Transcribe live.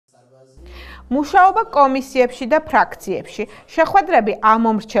მუშაობა კომისიებში და ფრაქციებში, შეხვედრები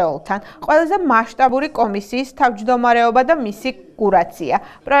ამომრჩეველთან, ყველაზე მასშტაბური კომისიის თავმჯდომარეობა და მისი კურაცია,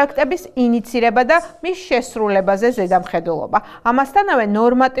 პროექტების ინიცირება და მის შესრულებაზე ზედამხედველობა, ამასთანავე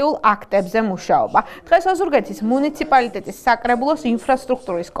ნორმატიულ აქტებზე მუშაობა. დღეს ოზურგეთის მუნიციპალიტეტის საკრებულოს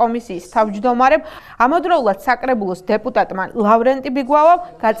ინფრასტრუქტურის კომისიის თავმჯდომარემ ამავდროულად საკრებულოს დეპუტატმა ლავრენტი ბიგვავამ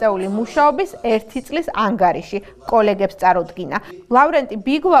გაწეული მუშაობის 1 წლის ანგარიში კოლეგებს წარუდგინა. ლავრენტი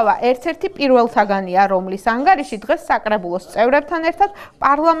ბიგვავა ერთ-ერთი პირველთაგანია, რომლის ანგარიში დღეს საკრებულოს წევრებთან ერთად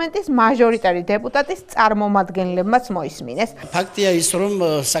პარლამენტის მაჟორიტარი დეპუტატის წარმომადგენლებმაც მოისმინეს. ფაქტია ის, რომ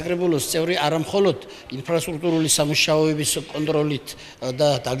საკრებულოს წევრი არამხოლოდ ინფრასტრუქტურული სამუშაოების კონტროლით და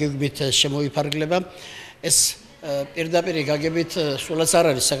დაგეგმით შემოიფარგლება, ეს პირდაპირ გაგებით სულაც არ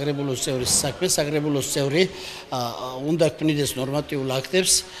არის საკრებულოს წევრის საქმე. საკრებულოს წევრი უნდა ქმნიდეს ნორმატიულ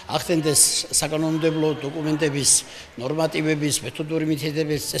აქტებს, ახდენდეს საკანონმდებლო დოკუმენტების, ნორმატივების, მეთოდური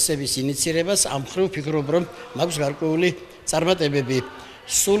მეთოდების წესების ინიცირებას. ამ მხრივ ვფიქრობ, რომ მაქვს გარკვეული წარმატებები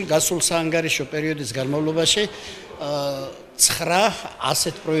სულ გასულ საანგარიშო პერიოდის განმავლობაში. 9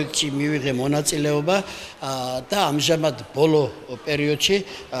 ასეთ პროექტში მივიღე მონაწილეობა და ამჟამად ბოლო პერიოდში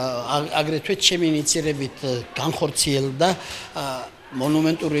აგრეთვე ჩემი ინიციირებით განხორციელდა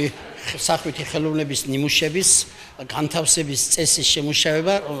მონუმენტური სახვითი ხელოვნების ნიმუშების განთავსების წესის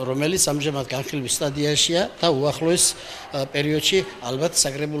შემუშავება, რომელიც ამჟამად განხილვის სტადიაშია და უახლოეს პერიოდში ალბათ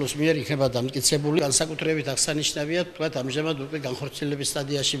საკრებულოს მიერ იქნება დამტკიცებული. განსაკუთრებით აღსანიშნავია, თქვათ, ამჟამად უკვე განხორციელების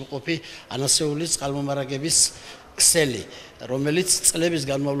სტადიაში მყოფი ანასეული წყალმომარაგების ქსელი, რომელიც წლების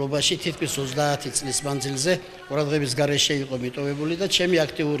განმავლობაში თითქმის 30 წლის მანძილზე ყურადღების გარეშე იყო მიტოვებული და ჩემი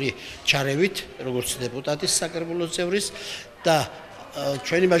აქტიური ჩარევით, როგორც დეპუტატის საკრებულოს წევრის და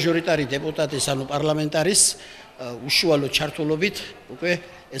ჩვენი მაჟორიტარი დეპუტატის, ანუ პარლამენტარის უშუალო ჩართულობით უკვე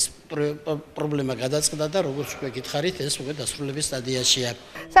ეს პრობლემა გადაწყდა და როგორც უკვე გითხარით, ეს უკვე დასრულების სტადიაშია.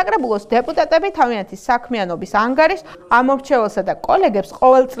 საკრებულოს დეპუტატები თავიანთი საქმიანობის ანგარიშს ამორჩეველსა და კოლეგებს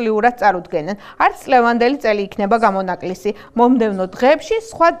ყოველწლიურად წარუდგენენ. არც წლევანდელი წელი იქნება გამონაკლისი. მომდევნო დღეებში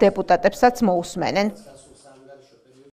სხვა დეპუტატებსაც მოусმენენ.